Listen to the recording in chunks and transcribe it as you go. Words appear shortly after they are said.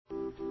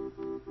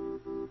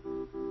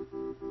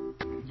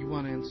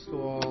want to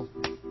install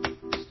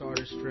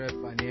starter strip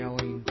by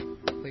nailing,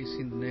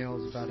 placing the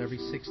nails about every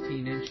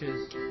 16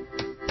 inches,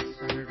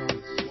 centered on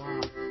the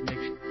slot. Make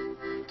sure.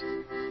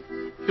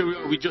 Here we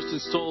are. We just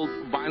installed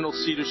vinyl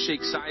cedar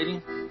shake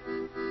siding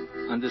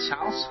on this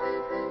house.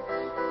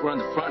 We're on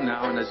the front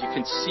now, and as you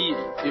can see,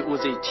 it was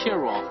a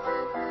tear-off.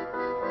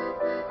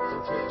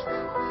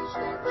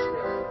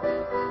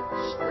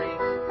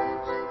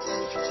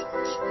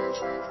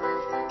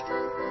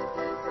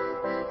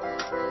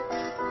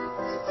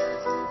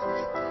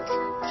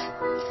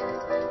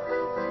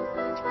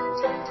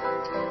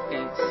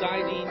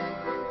 Siding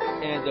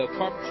and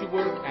carpentry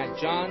work at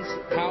John's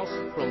house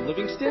from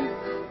Livingston.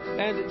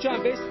 And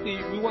John, basically,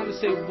 we want to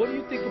say, what do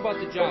you think about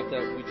the job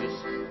that we just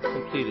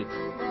completed?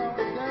 Well,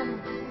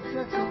 again, it's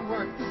excellent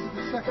work. This is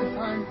the second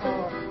time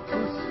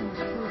Bruce and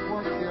his crew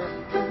worked here.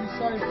 We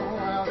decided the whole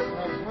house, and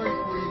I was very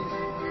pleased.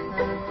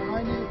 And when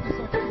I needed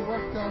this extra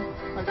work done,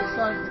 I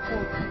decided to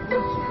quote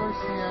Bruce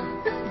firsthand,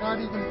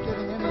 not even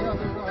getting any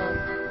other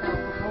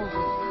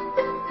proposals.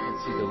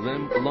 Let's see the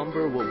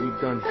lumber, what we've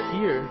done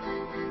here.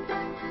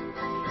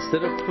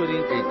 Instead of putting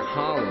a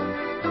column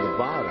on the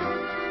bottom,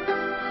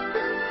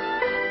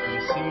 you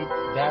see,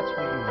 that's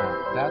what you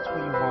want. That's what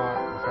you want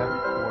with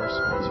every course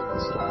once you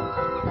install it.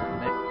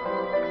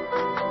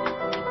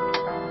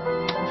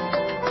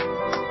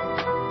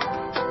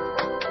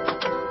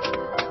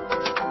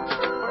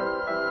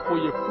 For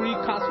your free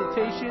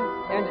consultation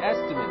and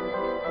estimate,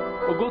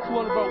 or go to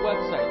one of our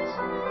websites.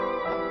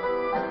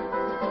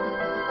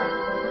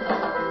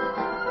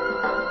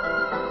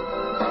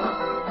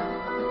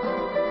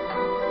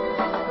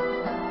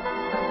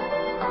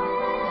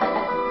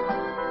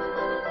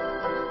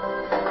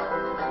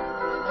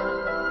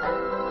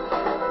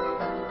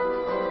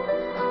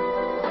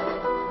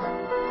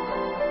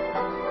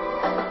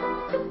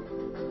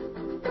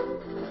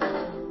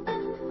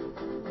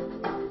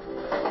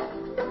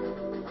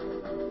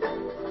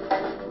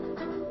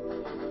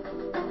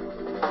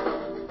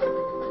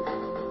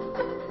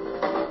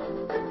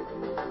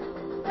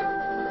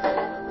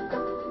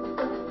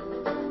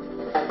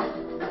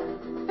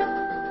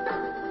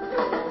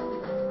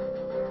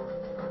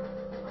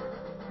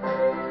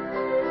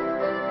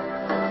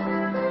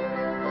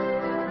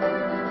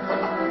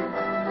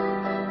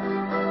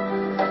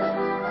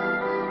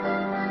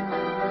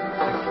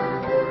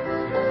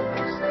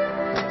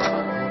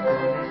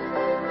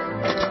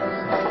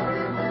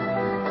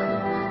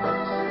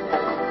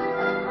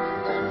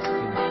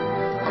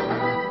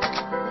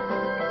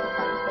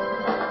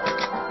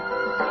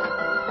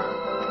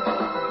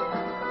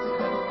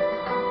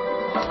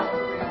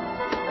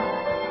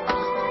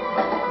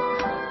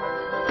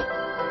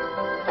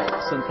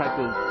 Some type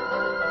of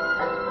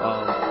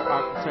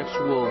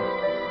architectural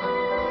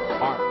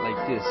art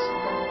like this.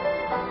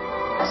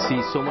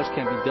 See, so much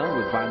can be done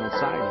with vinyl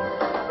siding.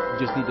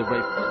 You just need the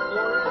right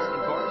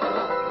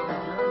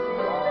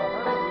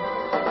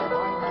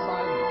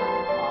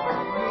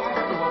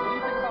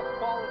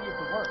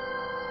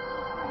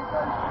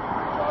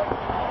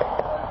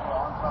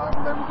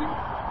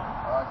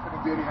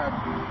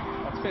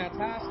That's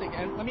fantastic.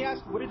 And let me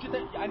ask you, what did you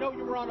think? I know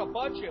you were on a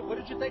budget. What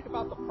did you think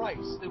about the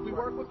price? Did we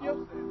work with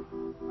you?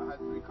 I had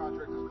 3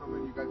 contractors come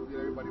in. You guys did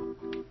everybody.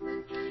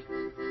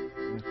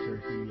 After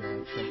he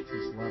checked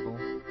his level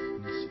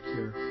and he's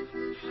secure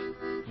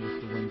with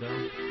the window.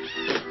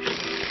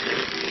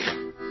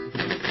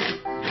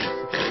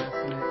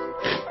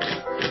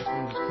 These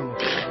windows come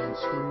with 7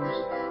 screws.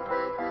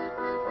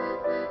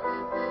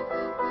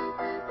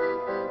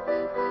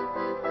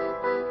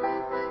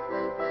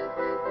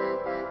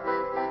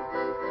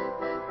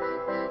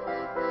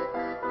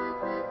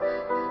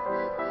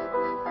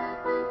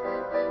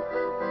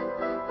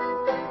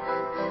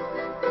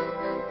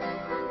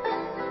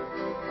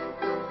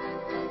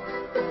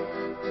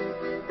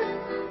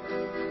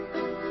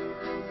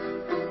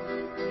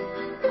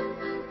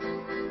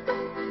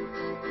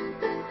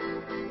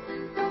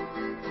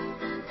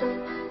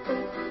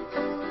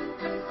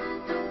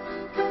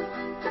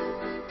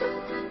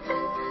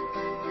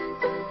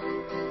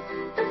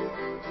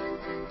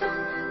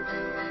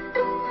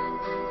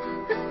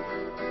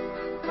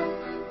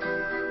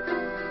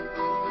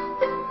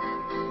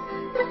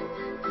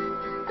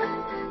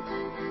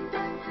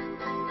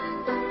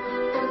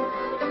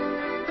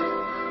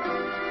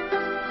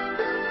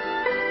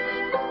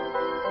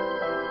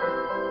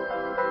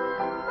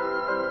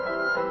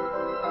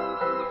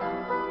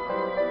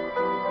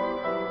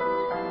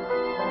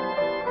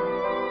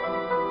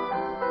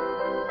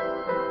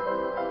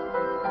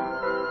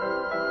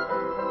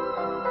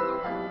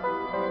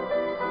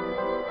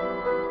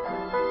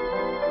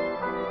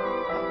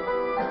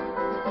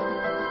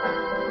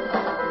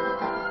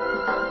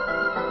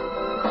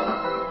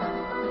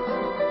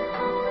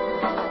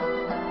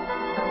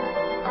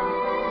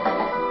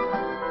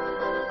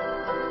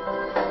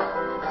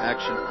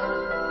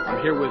 I'm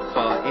here with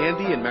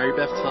Andy and Mary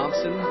Beth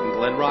Thompson in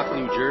Glen Rock,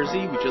 New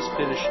Jersey. We just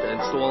finished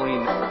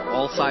installing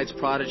All Sides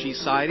Prodigy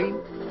siding.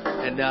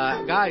 And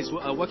guys,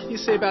 what can you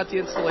say about the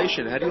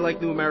installation? How do you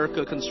like New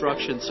America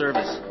Construction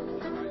service?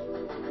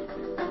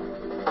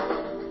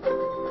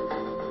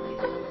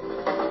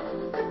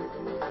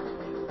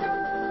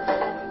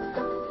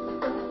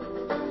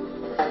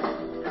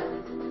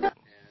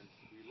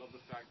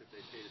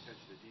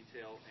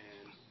 detail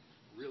and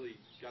really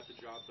got the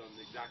job done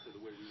exactly the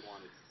way we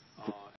wanted.